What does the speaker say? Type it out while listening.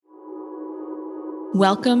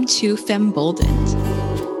Welcome to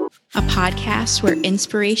Femboldened, a podcast where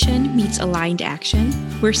inspiration meets aligned action,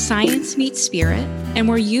 where science meets spirit, and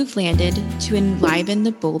where you've landed to enliven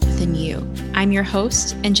the bold within you. I'm your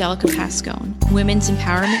host, Angelica Pascone, women's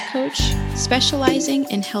empowerment coach, specializing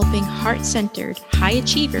in helping heart-centered high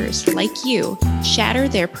achievers like you shatter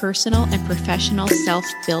their personal and professional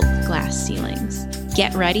self-built glass ceilings.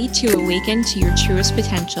 Get ready to awaken to your truest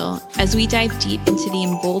potential as we dive deep into the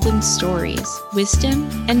emboldened stories, wisdom,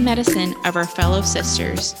 and medicine of our fellow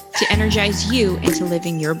sisters to energize you into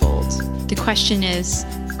living your bold. The question is,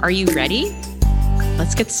 are you ready?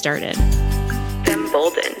 Let's get started.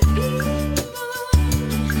 Emboldened.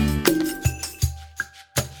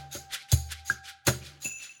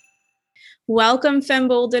 Welcome,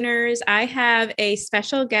 Femboldeners. I have a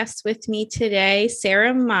special guest with me today,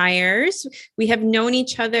 Sarah Myers. We have known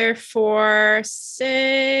each other for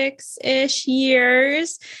 6-ish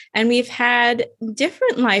years, and we've had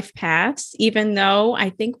different life paths, even though I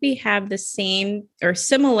think we have the same or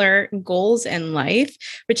similar goals in life,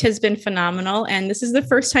 which has been phenomenal. And this is the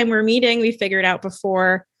first time we're meeting. We figured out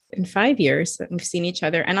before in 5 years that we've seen each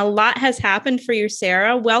other, and a lot has happened for you,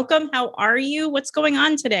 Sarah. Welcome. How are you? What's going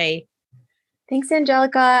on today? Thanks,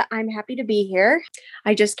 Angelica. I'm happy to be here.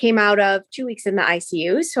 I just came out of 2 weeks in the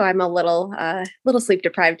ICU, so I'm a little sleep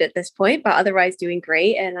deprived at this point, but otherwise doing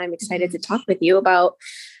great. And I'm excited to talk with you about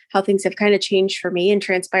how things have kind of changed for me and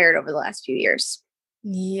transpired over the last few years.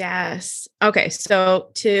 Yes. Okay.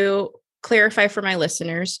 So to clarify for my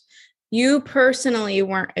listeners, you personally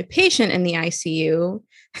weren't a patient in the ICU.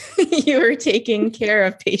 You were taking care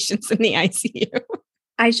of patients in the ICU.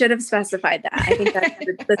 I should have specified that. I think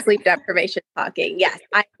that's the sleep deprivation talking. Yes,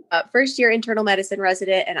 I'm a first year internal medicine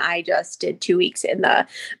resident, and I just did 2 weeks in the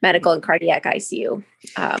medical and cardiac ICU.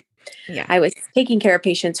 I was taking care of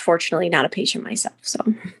patients, fortunately not a patient myself. So,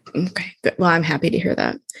 okay, good. Well, I'm happy to hear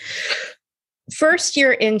that. First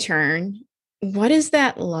year intern, what is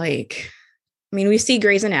that like? I mean, we see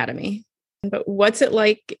Grey's Anatomy, but what's it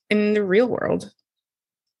like in the real world?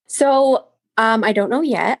 So, I don't know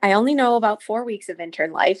yet. I only know about 4 weeks of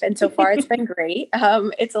intern life. And so far it's been great.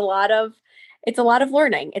 It's a lot of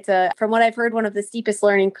learning. From what I've heard, one of the steepest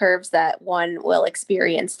learning curves that one will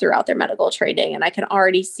experience throughout their medical training. And I can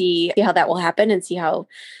already see how that will happen and see how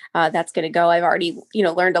that's going to go. I've already,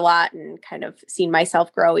 learned a lot and kind of seen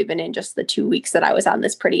myself grow even in just the 2 weeks that I was on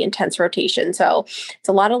this pretty intense rotation. So it's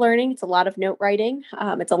a lot of learning. It's a lot of note writing.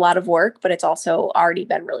 It's a lot of work, but it's also already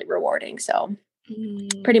been really rewarding. So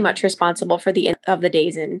pretty much responsible for the end of the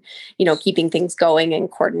days and, keeping things going in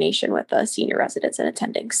coordination with the senior residents and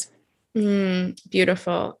attendings.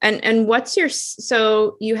 Beautiful. And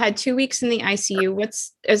so you had 2 weeks in the ICU.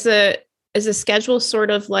 Is a schedule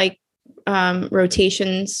sort of like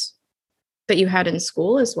rotations that you had in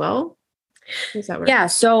school as well? How does that work? Yeah.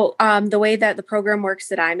 So the way that the program works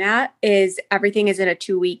that I'm at is everything is in a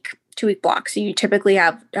 2 week block. So you typically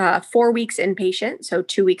have 4 weeks inpatient. So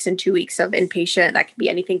 2 weeks and 2 weeks of inpatient. That could be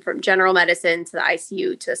anything from general medicine to the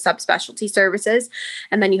ICU to subspecialty services.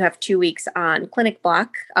 And then you have 2 weeks on clinic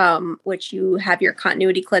block, which you have your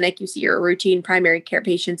continuity clinic. You see your routine primary care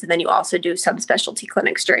patients. And then you also do subspecialty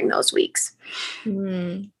clinics during those weeks.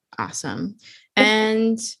 Awesome.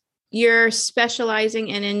 And you're specializing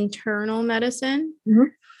in internal medicine? Mm-hmm.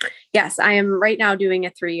 Yes, I am right now doing a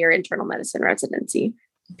 3-year internal medicine residency.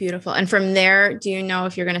 Beautiful. And from there, do you know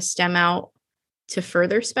if you're going to stem out to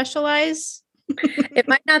further specialize? It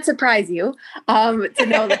might not surprise you to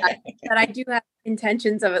know that I do have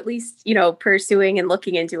intentions of at least, pursuing and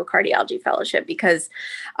looking into a cardiology fellowship because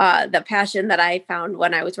the passion that I found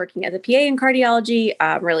when I was working as a PA in cardiology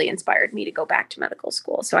really inspired me to go back to medical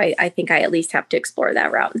school. So I think I at least have to explore that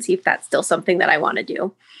route and see if that's still something that I want to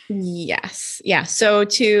do. Yes. Yeah. So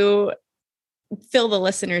to fill the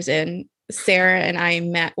listeners in, Sarah and I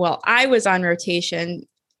met, I was on rotation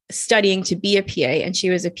studying to be a PA, and she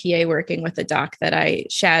was a PA working with a doc that I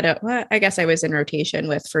shadowed. Well, I guess I was in rotation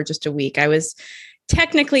with for just a week. I was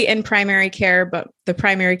technically in primary care, but the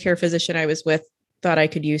primary care physician I was with thought I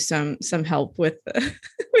could use some help with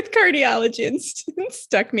cardiology and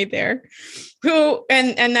stuck me there.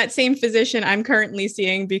 And that same physician I'm currently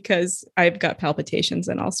seeing because I've got palpitations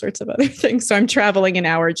and all sorts of other things. So I'm traveling an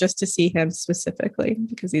hour just to see him specifically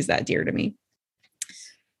because he's that dear to me.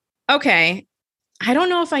 Okay. I don't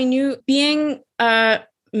know if I knew being a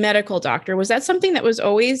medical doctor, was that something that was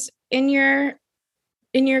always in your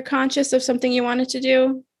conscious of something you wanted to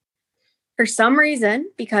do? For some reason,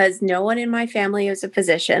 because no one in my family is a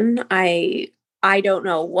physician, I don't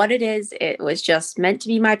know what it is. It was just meant to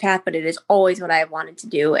be my path, but it is always what I wanted to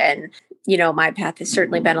do. And, my path has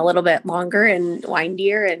certainly been a little bit longer and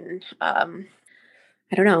windier and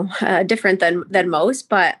I don't know, different than most,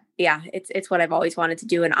 but yeah, it's what I've always wanted to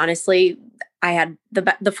do. And honestly, I had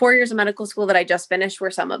the 4 years of medical school that I just finished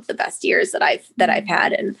were some of the best years that I've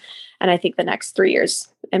had, and I think the next 3 years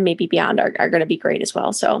and maybe beyond are going to be great as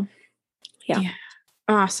well. So, yeah.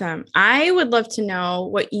 Awesome. I would love to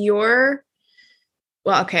know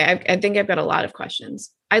okay, I think I've got a lot of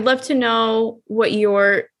questions. I'd love to know what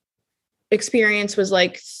your experience was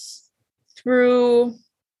like through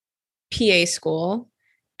PA school,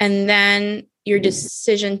 and then your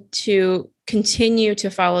decision to continue to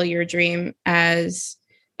follow your dream as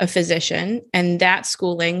a physician and that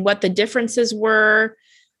schooling, what the differences were,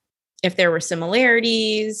 if there were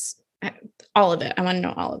similarities, all of it. I want to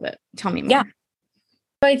know all of it. Tell me more. Yeah.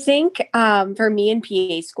 I think for me in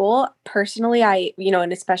PA school, personally,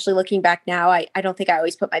 and especially looking back now, I don't think I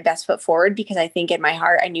always put my best foot forward, because I think in my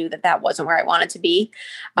heart, I knew that wasn't where I wanted to be,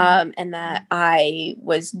 and that I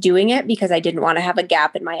was doing it because I didn't want to have a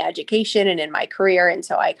gap in my education and in my career. And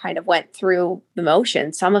so I kind of went through the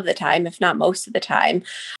motions some of the time, if not most of the time,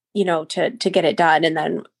 to get it done. And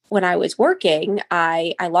then when I was working,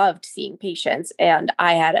 I loved seeing patients, and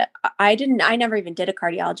I never even did a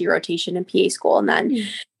cardiology rotation in PA school. And then,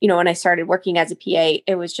 when I started working as a PA,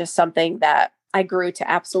 it was just something that I grew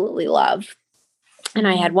to absolutely love. And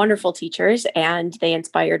I had wonderful teachers, and they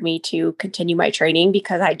inspired me to continue my training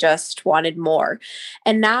because I just wanted more.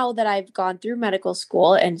 And now that I've gone through medical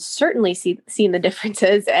school and certainly seen the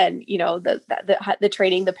differences and, the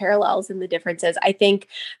training, the parallels and the differences, I think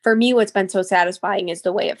for me, what's been so satisfying is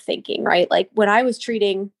the way of thinking, right? Like when I was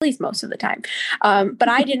treating, at least most of the time, but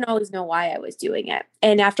I didn't always know why I was doing it.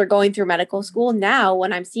 And after going through medical school, now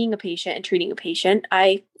when I'm seeing a patient and treating a patient,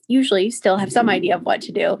 I usually still have some idea of what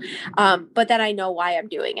to do. But then I know why I'm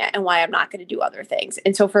doing it and why I'm not going to do other things.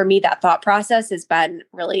 And so for me, that thought process has been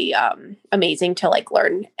really amazing to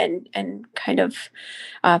learn and kind of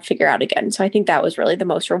figure out again. So I think that was really the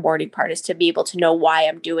most rewarding part, is to be able to know why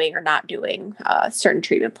I'm doing or not doing certain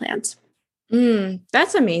treatment plans.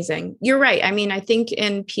 That's amazing. You're right. I mean, I think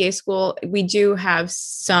in PA school, we do have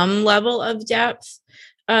some level of depth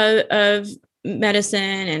of medicine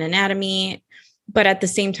and anatomy. But at the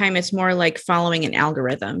same time, it's more like following an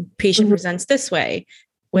algorithm. Patient presents this way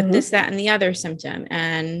with this, that, and the other symptom.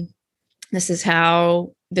 And this is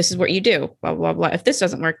what you do, blah, blah, blah. If this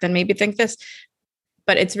doesn't work, then maybe think this.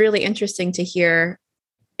 But it's really interesting to hear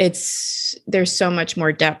there's so much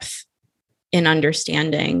more depth in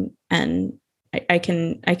understanding. And I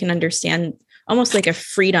can understand almost like a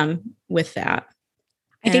freedom with that.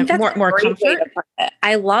 I think that's more comfort.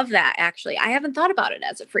 I love that. Actually, I haven't thought about it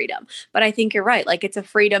as a freedom, but I think you're right. Like it's a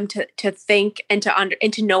freedom to think and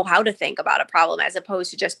to know how to think about a problem, as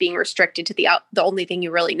opposed to just being restricted to the only thing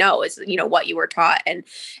you really know is, what you were taught and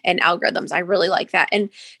algorithms. I really like that.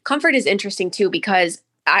 And comfort is interesting too, because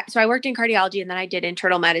I worked in cardiology, and then I did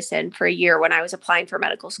internal medicine for a year when I was applying for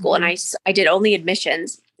medical school. And I did only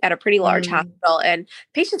admissions at a pretty large hospital, and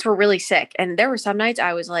patients were really sick. And there were some nights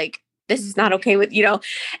I was like, this is not okay with,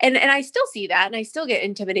 and I still see that. And I still get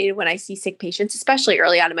intimidated when I see sick patients, especially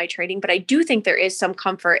early on in my training. But I do think there is some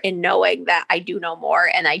comfort in knowing that I do know more,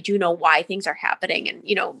 and I do know why things are happening, and,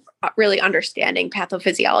 really understanding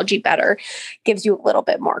pathophysiology better gives you a little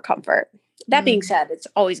bit more comfort. That being said, it's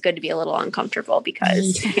always good to be a little uncomfortable,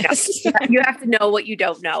 because, you have to know what you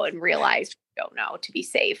don't know and realize what you don't know to be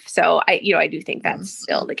safe. So I do think that's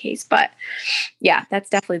still the case, but yeah, that's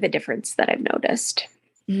definitely the difference that I've noticed.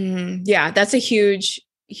 Yeah, that's a huge,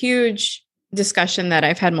 huge discussion that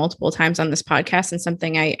I've had multiple times on this podcast. And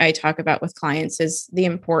something I talk about with clients is the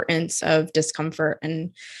importance of discomfort,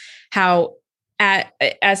 and how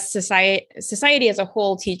as society as a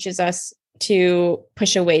whole teaches us to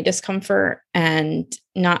push away discomfort and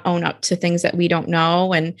not own up to things that we don't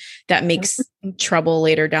know. And that makes trouble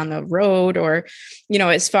later down the road, or,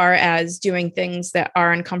 as far as doing things that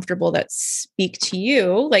are uncomfortable that speak to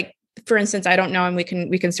you, like, for instance, I don't know, and we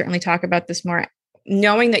can certainly talk about this more,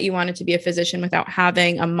 knowing that you wanted to be a physician without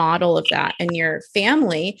having a model of that in your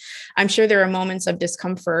family. I'm sure there are moments of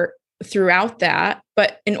discomfort throughout that,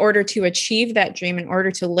 but in order to achieve that dream, in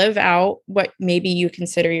order to live out what maybe you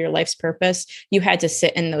consider your life's purpose, you had to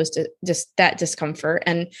sit in those, just that discomfort.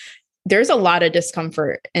 And there's a lot of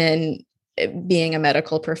discomfort in being a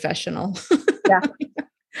medical professional.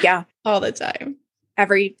 Yeah. All the time.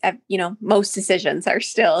 Most decisions are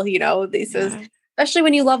still, this is, especially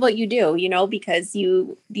when you love what you do, because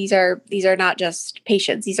these are not just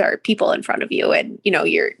patients, these are people in front of you, and,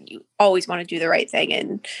 you always want to do the right thing,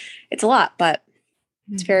 and it's a lot, but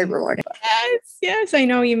it's very rewarding. Yes. I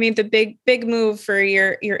know you made the big move for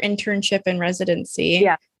your internship and residency,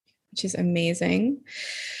 which is amazing.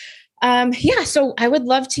 Yeah. So I would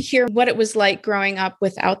love to hear what it was like growing up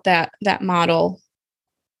without that model.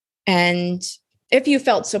 And if you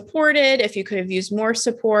felt supported, if you could have used more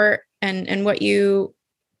support, and what you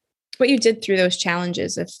did through those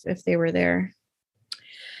challenges, if they were there.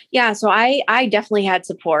 Yeah, so I definitely had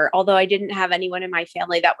support, although I didn't have anyone in my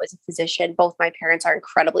family that was a physician. Both my parents are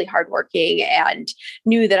incredibly hardworking and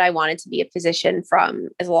knew that I wanted to be a physician from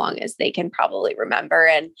as long as they can probably remember.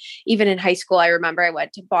 And even in high school, I remember I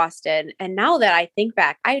went to Boston. And now that I think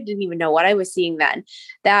back, I didn't even know what I was seeing then.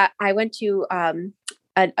 That I went to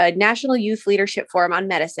a national youth leadership forum on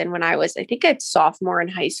medicine when I was, I think, a sophomore in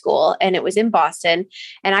high school, and it was in Boston.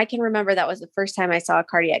 And I can remember that was the first time I saw a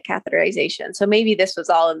cardiac catheterization. So maybe this was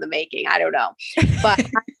all in the making. I don't know,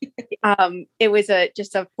 but it was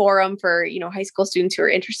just a forum for, high school students who are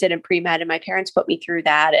interested in pre-med. And my parents put me through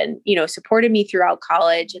that and, supported me throughout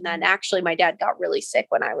college. And then actually my dad got really sick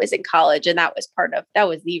when I was in college. And that was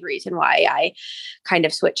the reason why I kind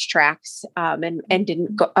of switched tracks and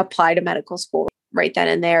didn't apply to medical school right then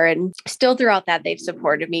and there. And still throughout that, they've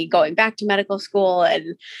supported me going back to medical school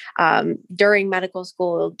and during medical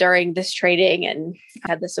school, during this training, and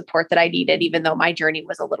had the support that I needed, even though my journey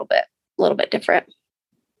was a little bit different.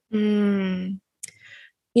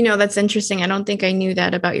 That's interesting. I don't think I knew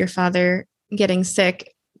that about your father getting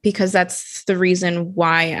sick, because that's the reason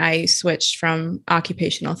why I switched from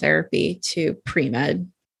occupational therapy to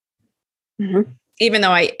pre-med. Mm-hmm. Even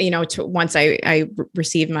though once I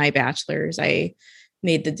received my bachelor's, I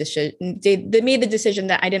made the decision. They made the decision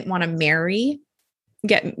that I didn't want to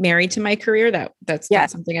get married to my career. That's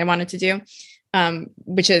not something I wanted to do,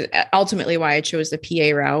 which is ultimately why I chose the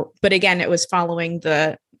PA route. But again, it was following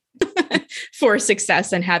the for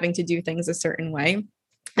success and having to do things a certain way.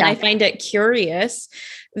 And I find it curious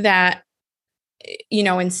that,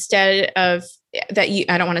 instead of that,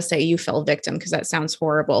 I don't want to say you fell victim, because that sounds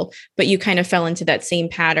horrible, but you kind of fell into that same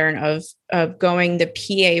pattern of going the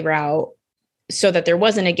PA route so that there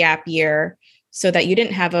wasn't a gap year, so that you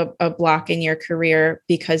didn't have a block in your career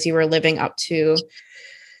because you were living up to,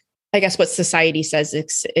 I guess, what society says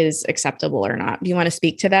is acceptable or not. Do you want to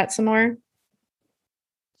speak to that some more?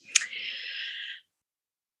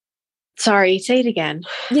 Sorry, say it again.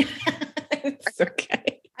 Yeah, it's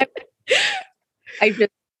okay.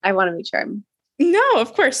 I want to make sure I'm. No,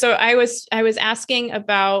 of course. So I was asking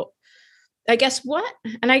about, I guess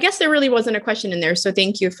and I guess there really wasn't a question in there. So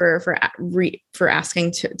thank you for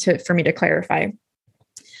asking for me to clarify.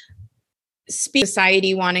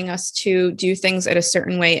 Society wanting us to do things at a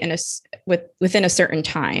certain way within a certain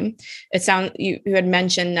time. It sounds, you had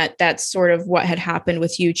mentioned that that's sort of what had happened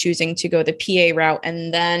with you choosing to go the PA route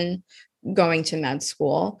and then going to med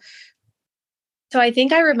school. So I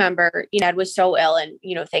think I remember, Ed was so ill and,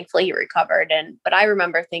 thankfully he recovered. But I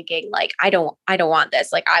remember thinking like, I don't want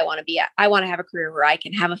this. Like, I want to have a career where I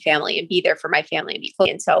can have a family and be there for my family and be close.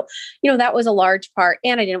 And so, that was a large part,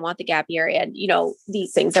 and I didn't want the gap year and,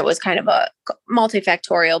 these things. That was kind of a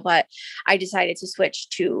multifactorial, but I decided to switch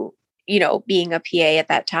to, being a PA at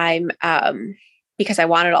that time. Because I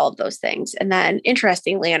wanted all of those things. And then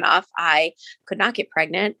interestingly enough, I could not get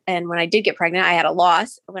pregnant. And when I did get pregnant, I had a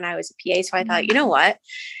loss when I was a PA. So I thought, you know what,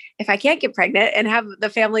 if I can't get pregnant and have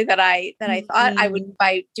the family that I thought I would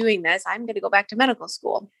by doing this, I'm going to go back to medical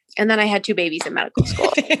school. And then I had 2 babies in medical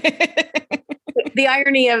school. The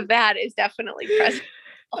irony of that is definitely present.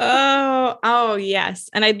 Oh, yes.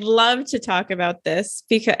 And I'd love to talk about this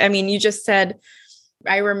because, you just said,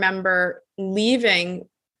 I remember leaving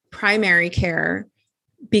primary care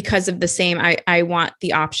because of the same, I want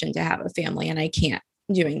the option to have a family and I can't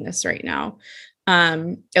doing this right now.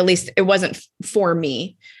 At least it wasn't for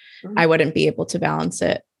me. Mm-hmm. I wouldn't be able to balance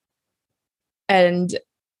it. And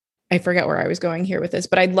I forget where I was going here with this,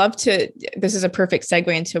 but I'd love to, this is a perfect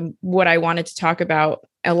segue into what I wanted to talk about.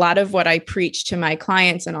 A lot of what I preach to my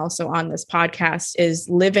clients and also on this podcast is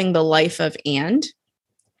living the life of and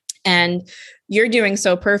you're doing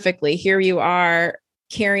so perfectly. Here you are,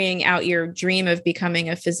 carrying out your dream of becoming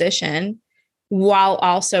a physician while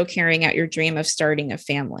also carrying out your dream of starting a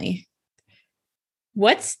family.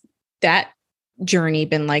 What's that journey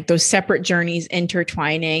been like? Those separate journeys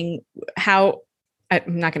intertwining? I'm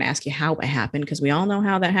not going to ask you how it happened because we all know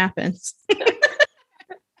how that happens. But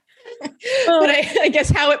I guess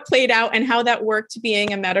how it played out and how that worked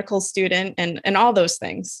being a medical student and all those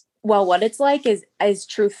things. Well, what it's like is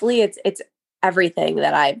truthfully, it's everything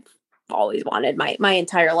that I've always wanted my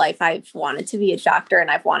entire life. I've wanted to be a doctor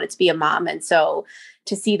and I've wanted to be a mom. And so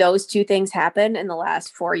to see those two things happen in the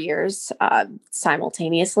last 4 years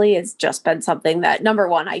simultaneously has just been something that, number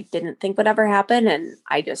one, I didn't think would ever happen. And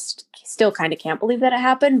I just still kind of can't believe that it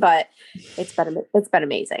happened, but it's been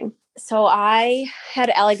amazing. So I had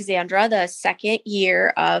Alexandra the second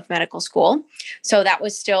year of medical school. So that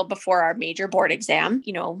was still before our major board exam,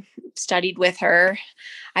 studied with her.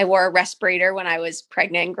 I wore a respirator when I was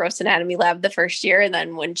pregnant in gross anatomy lab the first year. And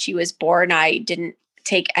then when she was born, I didn't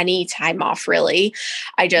take any time off really.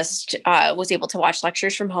 I just was able to watch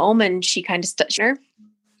lectures from home, and she kind of studied her.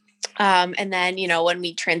 And then, when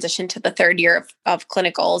we transitioned to the third year of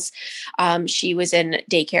clinicals, she was in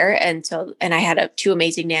daycare. And I had two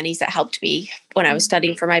amazing nannies that helped me when I was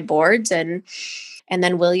studying for my boards. And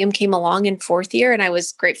then William came along in fourth year, and I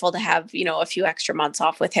was grateful to have, a few extra months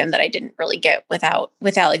off with him that I didn't really get with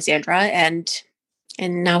Alexandra. And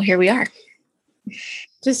now here we are.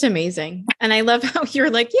 Just amazing. And I love how you're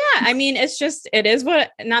like, yeah, I mean,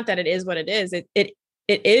 not that it is what it is.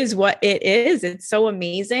 It is what it is. It's so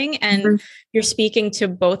amazing. And you're speaking to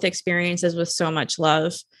both experiences with so much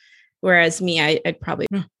love. Whereas me, I'd probably,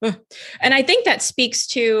 and I think that speaks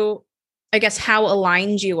to, I guess, how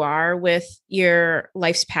aligned you are with your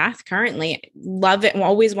life's path currently. Love it. And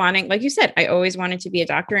always wanting, like you said, I always wanted to be a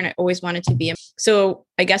doctor, and I always wanted to be. So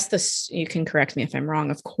I guess you can correct me if I'm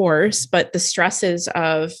wrong, of course, but the stresses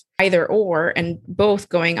of either or and both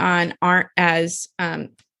going on aren't as,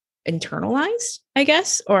 internalized, I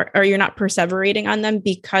guess, or you're not perseverating on them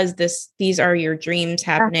because these are your dreams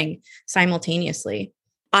happening simultaneously.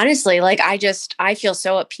 Honestly, I feel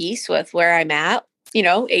so at peace with where I'm at,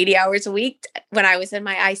 80 hours a week. When I was in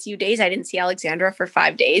my ICU days, I didn't see Alexandra for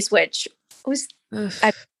 5 days, which was,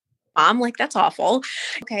 Mom, that's awful.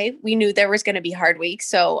 Okay. We knew there was going to be hard weeks.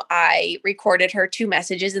 So I recorded her 2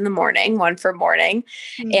 messages in the morning, one for morning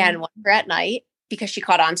and one for at night, because she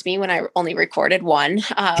caught on to me when I only recorded one.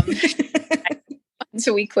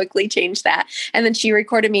 So we quickly changed that. And then she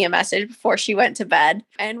recorded me a message before she went to bed,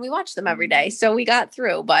 and we watched them every day. So we got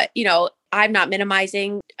through, but I'm not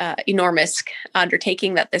minimizing enormous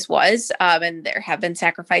undertaking that this was. And there have been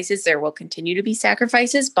sacrifices. There will continue to be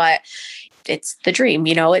sacrifices, but it's the dream,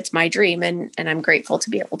 it's my dream. And I'm grateful to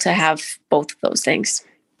be able to have both of those things.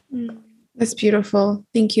 That's beautiful.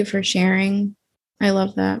 Thank you for sharing. I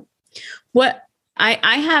love that. What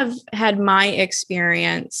I have had my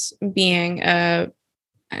experience being a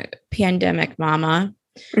pandemic mama,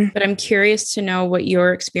 but I'm curious to know what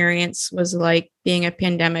your experience was like being a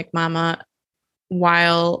pandemic mama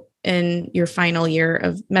while in your final year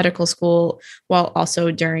of medical school, while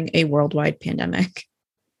also during a worldwide pandemic.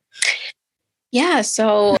 Yeah.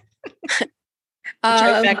 So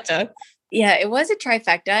trifecta. Yeah, it was a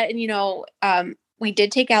trifecta. And, we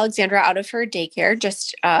did take Alexandra out of her daycare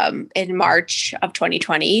just in March of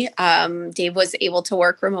 2020. Dave was able to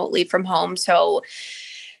work remotely from home. So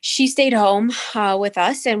she stayed home with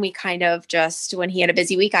us, and we kind of just, when he had a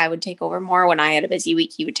busy week, I would take over more. When I had a busy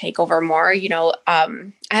week, he would take over more.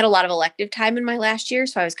 I had a lot of elective time in my last year,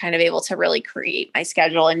 so I was kind of able to really create my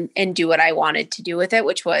schedule and do what I wanted to do with it,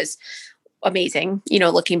 which was amazing,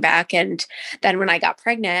 looking back. And then when I got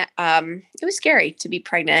pregnant, it was scary to be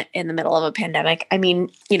pregnant in the middle of a pandemic. I mean,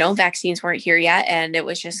 vaccines weren't here yet, and it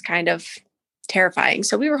was just kind of terrifying.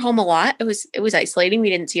 So we were home a lot. It was isolating. We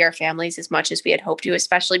didn't see our families as much as we had hoped to,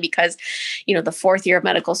 especially because, the fourth year of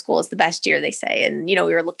medical school is the best year, they say. And, we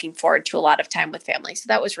were looking forward to a lot of time with family. So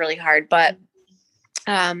that was really hard, but,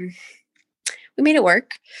 we made it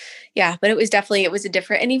work. Yeah. But it was a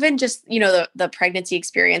different, and even just, the pregnancy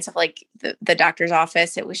experience of the doctor's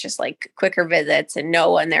office, it was just quicker visits and no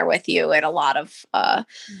one there with you, and a lot of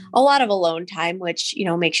alone time, which,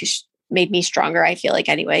 made me stronger. I feel like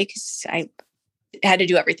anyway, cause I had to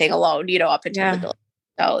do everything alone, up until the building.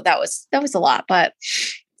 So that was a lot, but,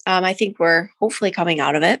 I think we're hopefully coming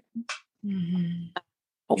out of it.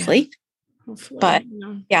 Hopefully. But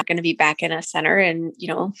going to be back in a center, and,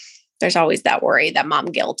 there's always that worry, that mom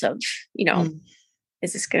guilt of,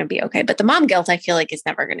 is this going to be okay? But the mom guilt, I feel like, is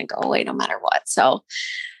never going to go away no matter what. So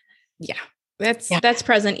that's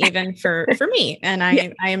present even for me. And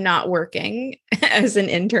I am not working as an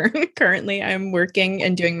intern currently. I'm working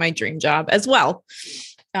and doing my dream job as well.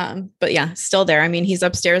 But yeah, still there. I mean, he's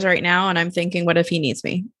upstairs right now, and I'm thinking, what if he needs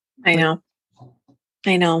me? I know.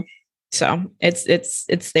 So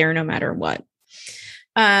it's there no matter what.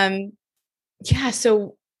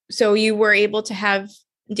 So you were able to have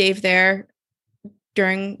Dave there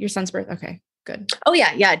during your son's birth. Okay, good. Oh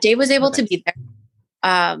yeah. Dave was able to be there.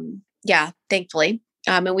 Thankfully.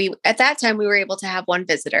 And at that time we were able to have one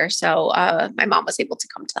visitor. So, my mom was able to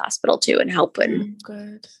come to the hospital too and help. And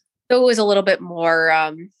good. So it was a little bit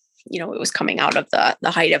more, it was coming out of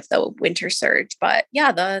the height of the winter surge. But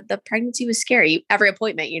yeah, the pregnancy was scary. Every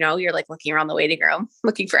appointment, you're like looking around the waiting room,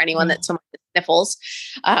 looking for anyone that someone with sniffles,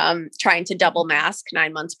 trying to double mask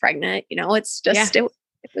 9 months pregnant. It's just, it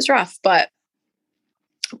was rough, but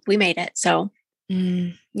we made it. So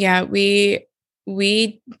yeah, we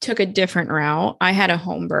took a different route. I had a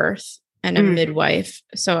home birth and a midwife.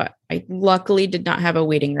 So I luckily did not have a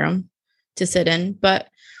waiting room to sit in, but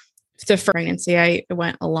the first pregnancy, I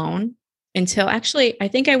went alone until actually, I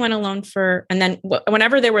think I went alone and then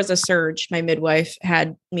whenever there was a surge, my midwife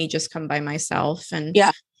had me just come by myself. And,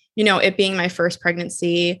 it being my first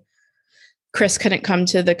pregnancy, Chris couldn't come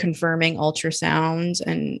to the confirming ultrasound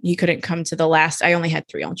and he couldn't come to the last. I only had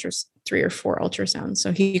 3 or 4 ultrasounds.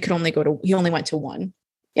 So he only went to 1.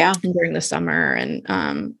 Yeah. During the summer. And,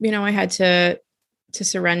 I had to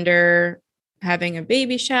surrender having a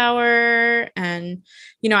baby shower. And,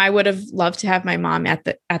 I would have loved to have my mom at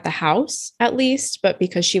the house at least, but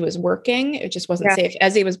because she was working, it just wasn't safe,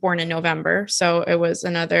 as he was born in November. So it was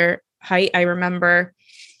another height. I remember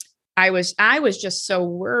I was just so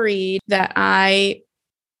worried that I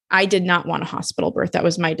did not want a hospital birth. That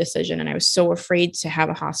was my decision. And I was so afraid to have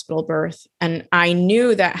a hospital birth. And I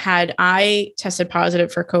knew that had I tested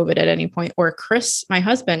positive for COVID at any point, or Chris, my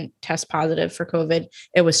husband, test positive for COVID,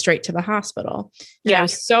 it was straight to the hospital. And I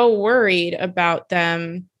was so worried about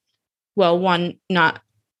them. Well, one, not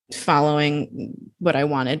following what I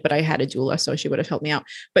wanted, but I had a doula, so she would have helped me out.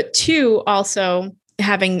 But 2, also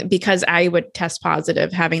because I would test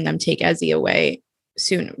positive, having them take Ezzy away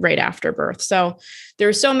soon, right after birth. So there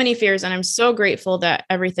were so many fears, and I'm so grateful that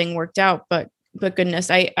everything worked out. But goodness,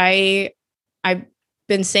 I've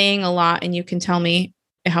been saying a lot, and you can tell me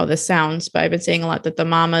how this sounds, but I've been saying a lot that the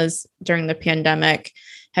mamas during the pandemic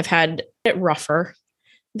have had it rougher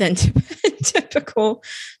than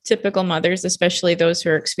typical mothers, especially those who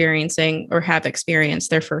are experiencing or have experienced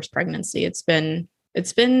their first pregnancy. It's been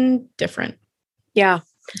different. Yeah.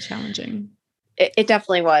 Challenging. It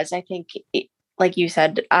definitely was. I think like you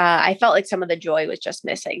said, I felt like some of the joy was just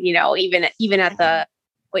missing, even at the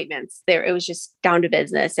appointments there, it was just down to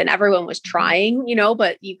business and everyone was trying,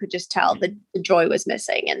 but you could just tell the joy was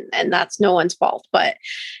missing, and that's no one's fault, but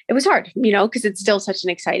it was hard, because it's still such an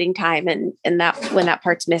exciting time. And that when that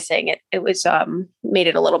part's missing, it was, made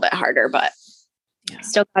it a little bit harder, but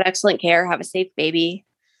still got excellent care, have a safe baby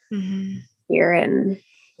here. And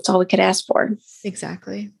that's all we could ask for.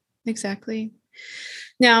 Exactly.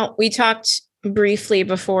 Now, we talked briefly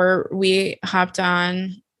before we hopped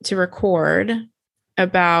on to record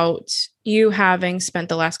about you having spent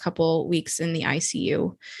the last couple weeks in the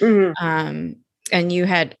ICU. And you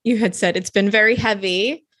had said it's been very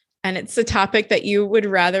heavy, and it's a topic that you would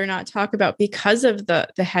rather not talk about because of the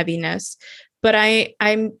heaviness. But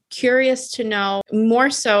I'm curious to know more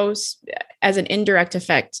so as an indirect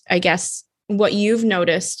effect, I guess, what you've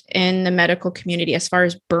noticed in the medical community as far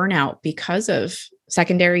as burnout because of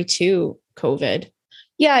secondary to COVID.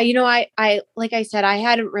 Yeah. I like I said, I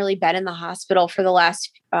hadn't really been in the hospital for the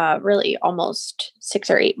last really almost 6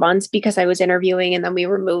 or 8 months because I was interviewing and then we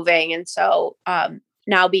were moving. And so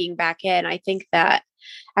now being back in, I think that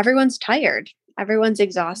everyone's tired. Everyone's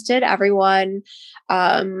exhausted. Everyone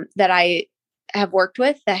that I have worked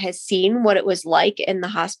with that has seen what it was like in the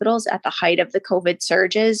hospitals at the height of the COVID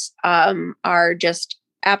surges are just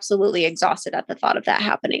absolutely exhausted at the thought of that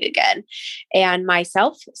happening again. And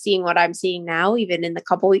myself, seeing what I'm seeing now, even in the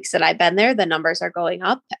couple weeks that I've been there, the numbers are going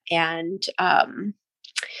up, and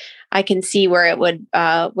I can see where it would,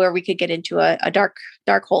 where we could get into a dark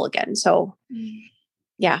hole again. So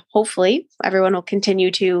yeah, hopefully everyone will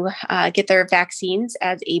continue to get their vaccines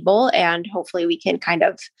as able, and hopefully we can kind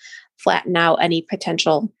of flatten out any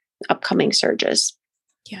potential upcoming surges.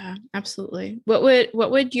 Yeah, absolutely. What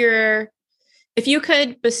would if you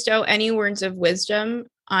could bestow any words of wisdom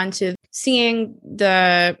onto seeing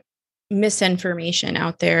the misinformation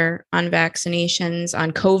out there on vaccinations,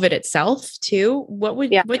 on COVID itself too, what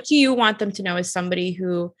do you want them to know as somebody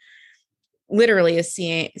who literally is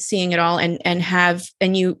seeing it all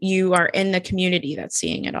and you are in the community that's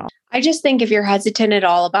seeing it all? I just think if you're hesitant at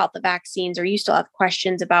all about the vaccines, or you still have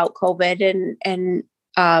questions about COVID and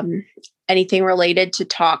anything related, to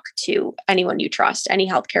talk to anyone you trust, any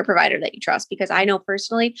healthcare provider that you trust, because I know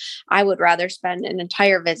personally, I would rather spend an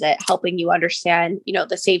entire visit helping you understand,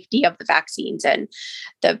 the safety of the vaccines and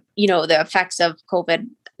the effects of COVID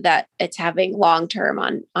that it's having long-term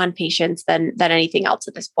on patients than anything else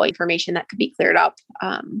at this point. Information that could be cleared up.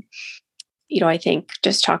 I think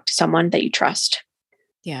just talk to someone that you trust.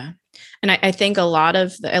 Yeah. And I think a lot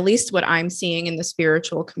of at least what I'm seeing in the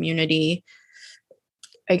spiritual community,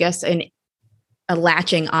 I guess, and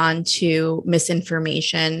latching on to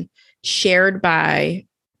misinformation shared by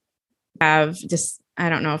I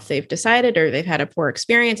don't know if they've decided or they've had a poor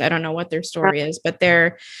experience. I don't know what their story is, but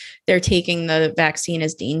they're taking the vaccine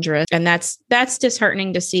as dangerous. And that's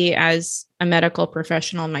disheartening to see as a medical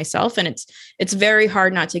professional myself. And it's very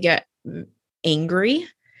hard not to get angry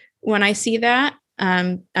when I see that.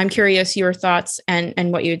 I'm curious your thoughts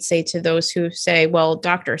and what you'd say to those who say, well,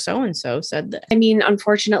 Dr. So-and-so said this. I mean,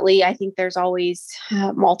 unfortunately, I think there's always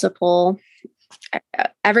multiple.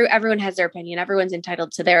 Everyone has their opinion. Everyone's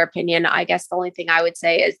entitled to their opinion. I guess the only thing I would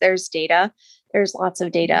say is there's data. There's lots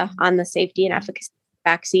of data on the safety and efficacy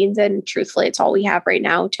of vaccines. And truthfully, it's all we have right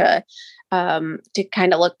now to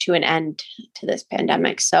kind of look to an end to this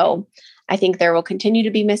pandemic. So I think there will continue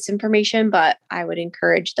to be misinformation, but I would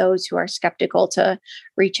encourage those who are skeptical to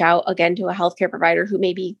reach out again to a healthcare provider who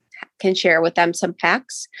maybe can share with them some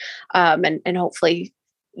facts, and hopefully,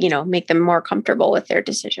 make them more comfortable with their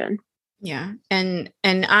decision. Yeah. And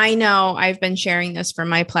I know I've been sharing this for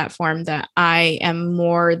my platform that I am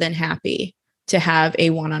more than happy to have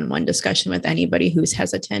a one-on-one discussion with anybody who's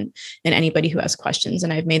hesitant and anybody who has questions.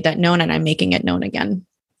 And I've made that known, and I'm making it known again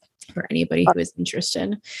for anybody who is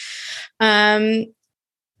interested.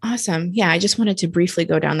 Awesome. Yeah. I just wanted to briefly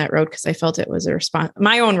go down that road because I felt it was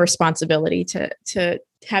my own responsibility to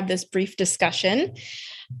have this brief discussion.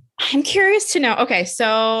 I'm curious to know. Okay.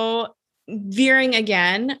 So veering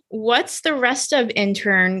again, what's the rest of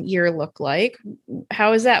intern year look like?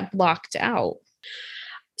 How is that blocked out?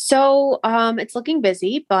 So it's looking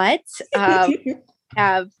busy, but I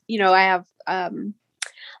have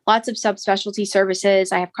lots of subspecialty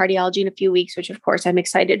services. I have cardiology in a few weeks, which of course I'm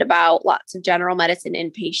excited about. Lots of general medicine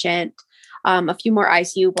inpatient, a few more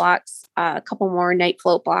ICU blocks, a couple more night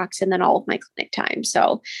float blocks, and then all of my clinic time.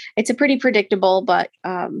 So it's a pretty predictable, but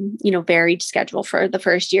varied schedule for the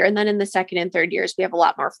first year. And then in the second and third years, we have a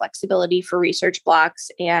lot more flexibility for research blocks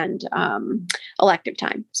and elective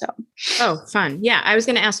time. So, oh, fun. Yeah, I was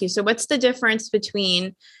going to ask you. So, what's the difference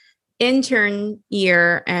between intern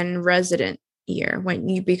year and resident year when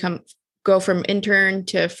you go from intern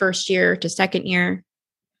to first year to second year?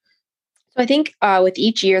 So I think with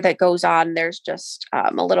each year that goes on, there's just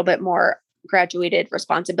a little bit more graduated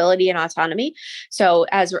responsibility and autonomy. So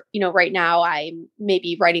as right now I'm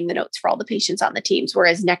maybe writing the notes for all the patients on the teams,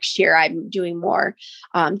 whereas next year I'm doing more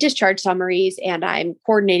discharge summaries and I'm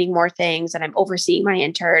coordinating more things and I'm overseeing my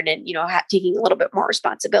intern and, taking a little bit more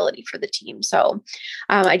responsibility for the team. So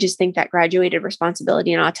I just think that graduated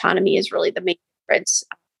responsibility and autonomy is really the main difference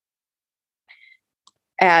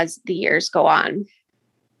as the years go on.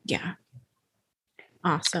 Yeah.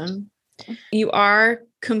 Awesome. You are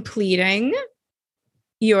completing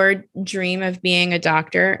your dream of being a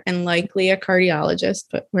doctor and likely a cardiologist,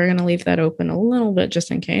 but we're going to leave that open a little bit just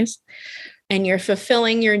in case. And you're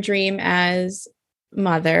fulfilling your dream as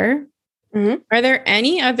mother. Mm-hmm. Are there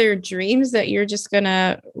any other dreams that you're just going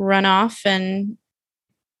to run off and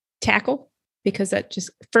tackle? Because that just,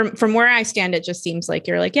 from where I stand, it just seems like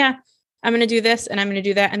you're like, yeah, I'm going to do this and I'm going to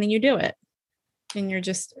do that. And then you do it. And you're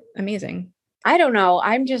just amazing. I don't know.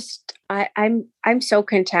 I'm so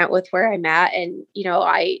content with where I'm at. And,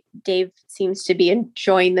 Dave seems to be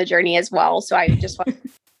enjoying the journey as well. So I just want to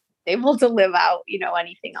be able to live out,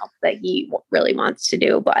 anything else that he really wants to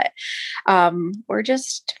do. But we're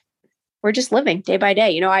just living day by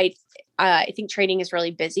day. I think training is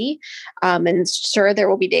really busy. And sure, there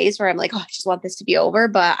will be days where I'm like, oh, I just want this to be over.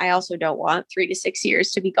 But I also don't want 3 to 6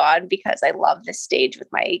 years to be gone because I love this stage with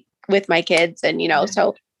my kids. And,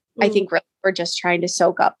 so I think really we're just trying to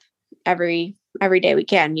soak up every day we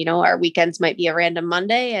can. Our weekends might be a random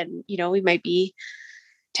Monday and, we might be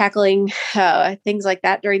tackling things like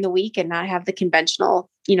that during the week and not have the conventional,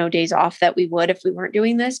 days off that we would if we weren't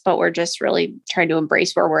doing this. But we're just really trying to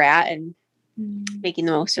embrace where we're at and making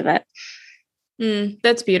the most of it.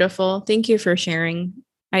 That's beautiful. Thank you for sharing.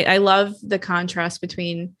 I love the contrast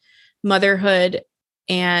between motherhood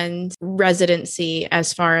and residency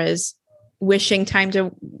as far as wishing time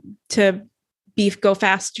to go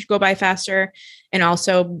by faster and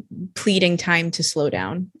also pleading time to slow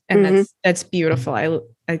down. And that's beautiful.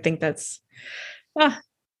 I think that's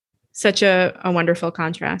such a wonderful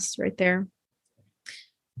contrast right there.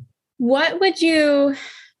 What would you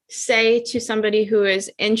say to somebody who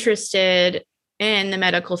is interested in the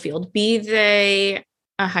medical field, be they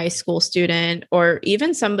a high school student or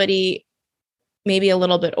even somebody maybe a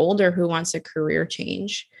little bit older who wants a career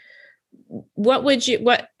change? What would you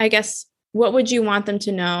want them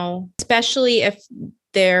to know, especially if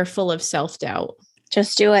they're full of self-doubt?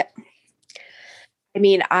 Just do it. I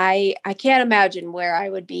mean, I can't imagine where I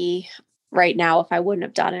would be right now if I wouldn't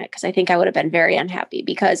have done it, because I think I would have been very unhappy,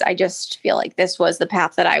 because I just feel like this was the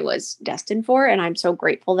path that I was destined for. And I'm so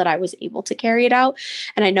grateful that I was able to carry it out.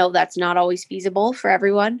 And I know that's not always feasible for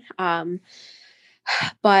everyone.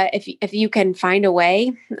 But if you can find a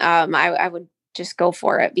way, I would just go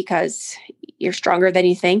for it, because you're stronger than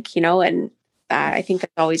you think, and I think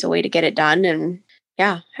there's always a way to get it done. And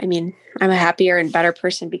yeah, I mean, I'm a happier and better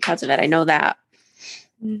person because of it. I know that.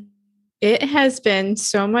 It has been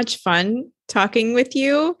so much fun talking with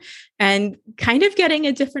you and kind of getting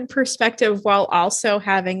a different perspective while also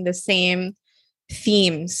having the same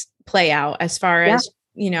themes play out as far as,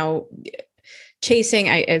 chasing,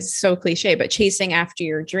 it's so cliche, but chasing after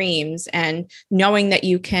your dreams and knowing that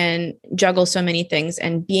you can juggle so many things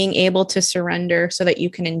and being able to surrender so that you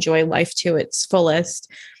can enjoy life to its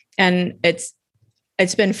fullest. And it's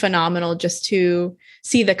been phenomenal just to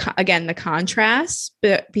see the contrast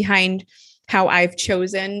behind how I've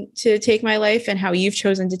chosen to take my life and how you've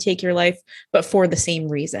chosen to take your life, but for the same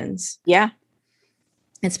reasons. Yeah.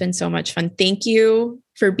 It's been so much fun. Thank you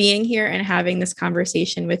for being here and having this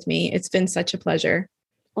conversation with me. It's been such a pleasure.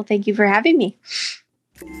 Well, thank you for having me.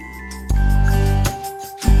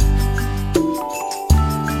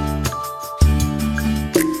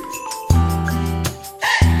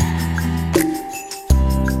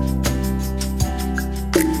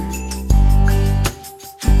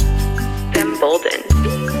 Emboldened.